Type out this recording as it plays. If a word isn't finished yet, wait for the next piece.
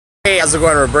Hey, how's it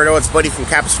going, Roberto? It's Buddy from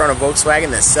Capistrano Volkswagen,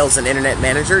 the sales and internet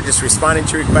manager. Just responding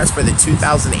to requests for the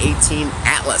 2018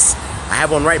 Atlas. I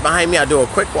have one right behind me. I'll do a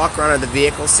quick walk around of the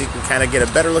vehicle so you can kind of get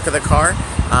a better look at the car,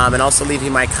 and also leave you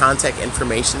my contact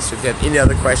information. So if you have any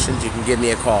other questions, you can give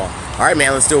me a call. All right,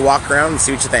 man, let's do a walk around and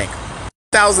see what you think.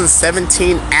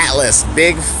 2017 Atlas,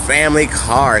 big family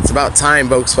car. It's about time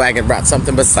Volkswagen brought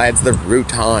something besides the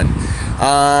Routan.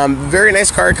 Very nice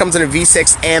car. It comes in a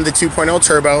V6 and the 2.0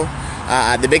 turbo.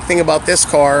 The big thing about this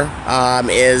car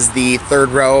is the third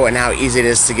row and how easy it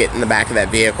is to get in the back of that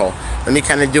vehicle. Let me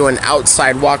kind of do an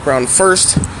outside walk around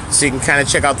first so you can kind of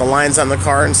check out the lines on the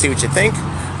car and see what you think.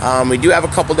 We do have a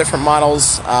couple different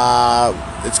models.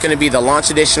 It's going to be the launch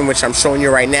edition, which I'm showing you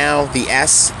right now, the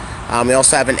S. We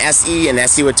also have an SE, an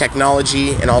SE with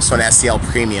technology, and also an SEL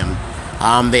Premium.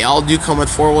 They all do come with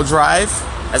four-wheel drive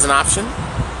as an option.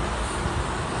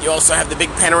 You also have the big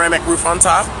panoramic roof on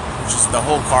top, which is the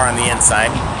whole car on the inside.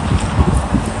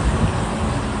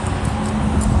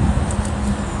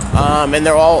 And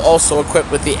they're all also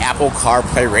equipped with the Apple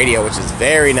CarPlay radio, which is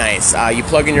very nice. You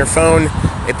plug in your phone,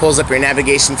 it pulls up your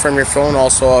navigation from your phone.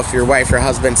 Also, if your wife or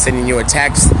husband sending you a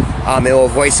text, it will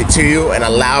voice it to you and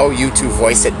allow you to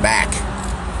voice it back.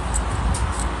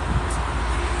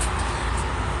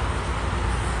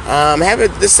 I have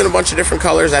this in a bunch of different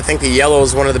colors. I think the yellow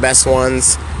is one of the best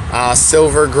ones.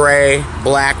 Silver, gray,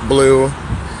 black, blue,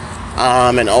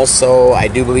 and also I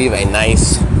do believe a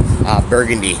nice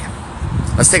burgundy.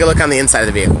 Let's take a look on the inside of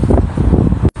the vehicle.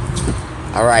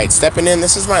 Alright, stepping in,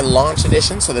 this is my launch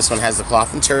edition, so this one has the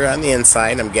cloth interior on the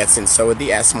inside. I'm guessing so with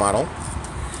the S model.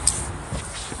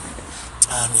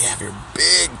 You have your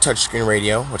big touchscreen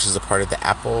radio, which is a part of the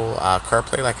Apple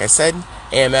CarPlay, like I said,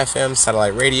 AM, FM,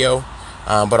 satellite radio,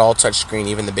 but all touchscreen,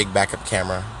 even the big backup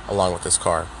camera along with this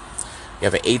car. You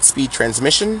have an 8-speed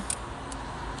transmission,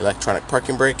 electronic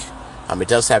parking brake. It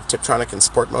does have Tiptronic and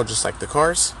sport mode, just like the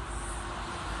cars.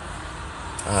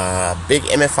 Big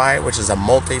MFI, which is a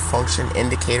multi-function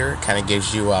indicator. Kind of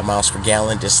gives you miles per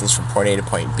gallon, distance from point A to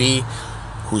point B,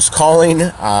 who's calling, who's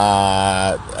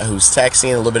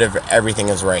texting, a little bit of everything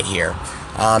is right here.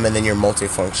 And then your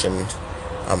multi-function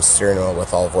steering wheel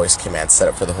with all voice commands set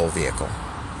up for the whole vehicle.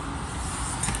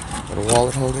 Little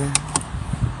wallet holder.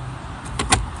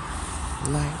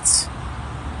 Lights.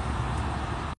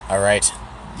 Alright,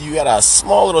 you got a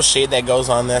small little shade that goes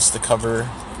on this to cover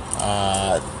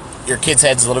your kids'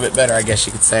 heads a little bit better, I guess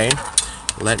you could say.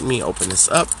 Let me open this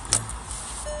up.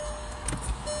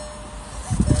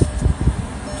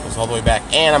 Goes all the way back,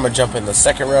 and I'm going to jump in the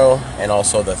second row and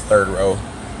also the third row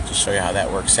to show you how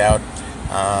that works out.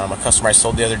 A customer I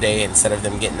sold the other day, instead of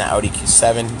them getting the Audi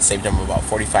Q7, saved them about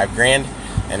 45 grand,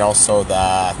 and also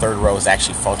the third row is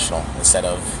actually functional instead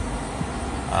of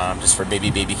just for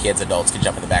baby kids. Adults can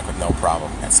jump in the back with no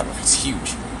problem. That stuff is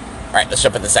huge. Alright, let's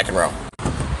jump in the second row.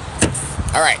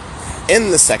 Alright,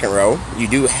 in the second row, you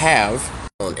do have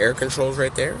air controls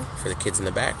right there for the kids in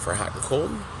the back for hot and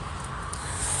cold.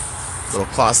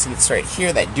 Little cloth seats right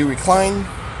here that do recline.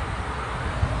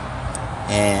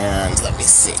 And let me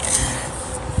see.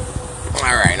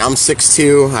 Alright, I'm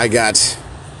 6'2". I got,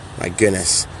 my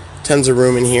goodness, tons of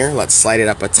room in here. Let's slide it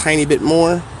up a tiny bit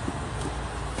more.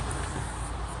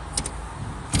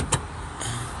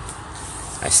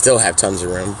 I still have tons of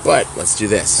room, but let's do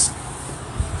this.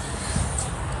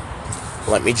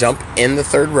 Let me jump in the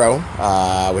third row,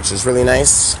 which is really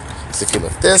nice. So if you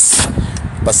lift this,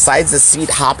 besides the seat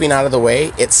hopping out of the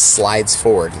way, it slides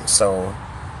forward. So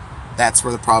that's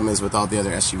where the problem is with all the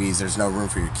other SUVs. There's no room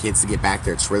for your kids to get back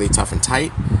there. It's really tough and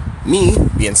tight. Me,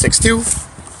 being 6'2",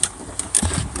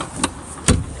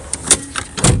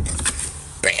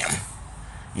 bam,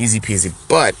 easy peasy.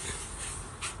 But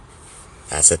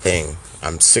that's the thing.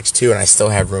 I'm 6'2", and I still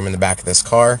have room in the back of this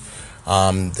car.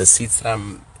 The seats that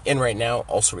I'm in right now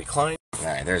also recline.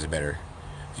 Alright, there's a better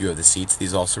view of the seats.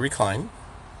 These also recline.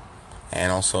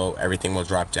 And also everything will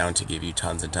drop down to give you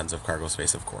tons and tons of cargo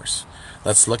space, of course.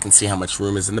 Let's look and see how much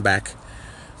room is in the back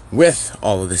with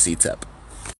all of the seats up.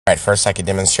 Alright, first I can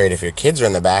demonstrate if your kids are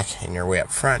in the back and you're way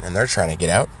up front and they're trying to get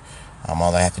out.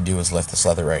 All I have to do is lift this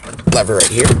lever right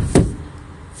here.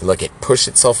 Look, it pushed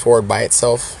itself forward by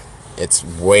itself. It's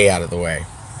way out of the way.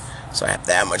 So I have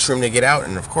that much room to get out,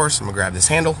 and of course I'm going to grab this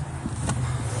handle.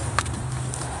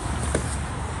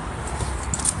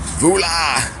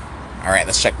 Voila! Alright,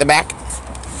 let's check the back.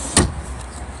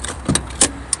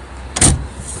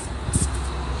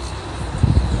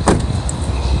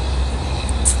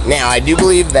 Now, I do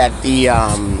believe that the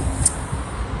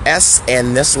S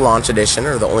and this launch edition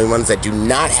are the only ones that do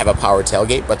not have a power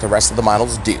tailgate, but the rest of the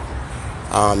models do.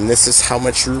 This is how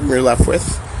much room you're left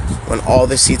with. when all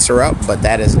the seats are up, but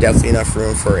that is definitely enough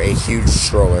room for a huge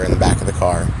stroller in the back of the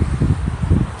car.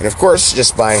 And of course,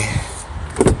 just by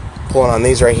pulling on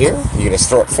these right here, you can just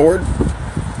throw it forward.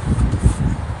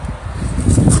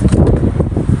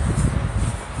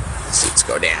 The seats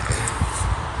go down.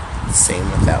 Same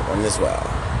with that one as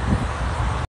well.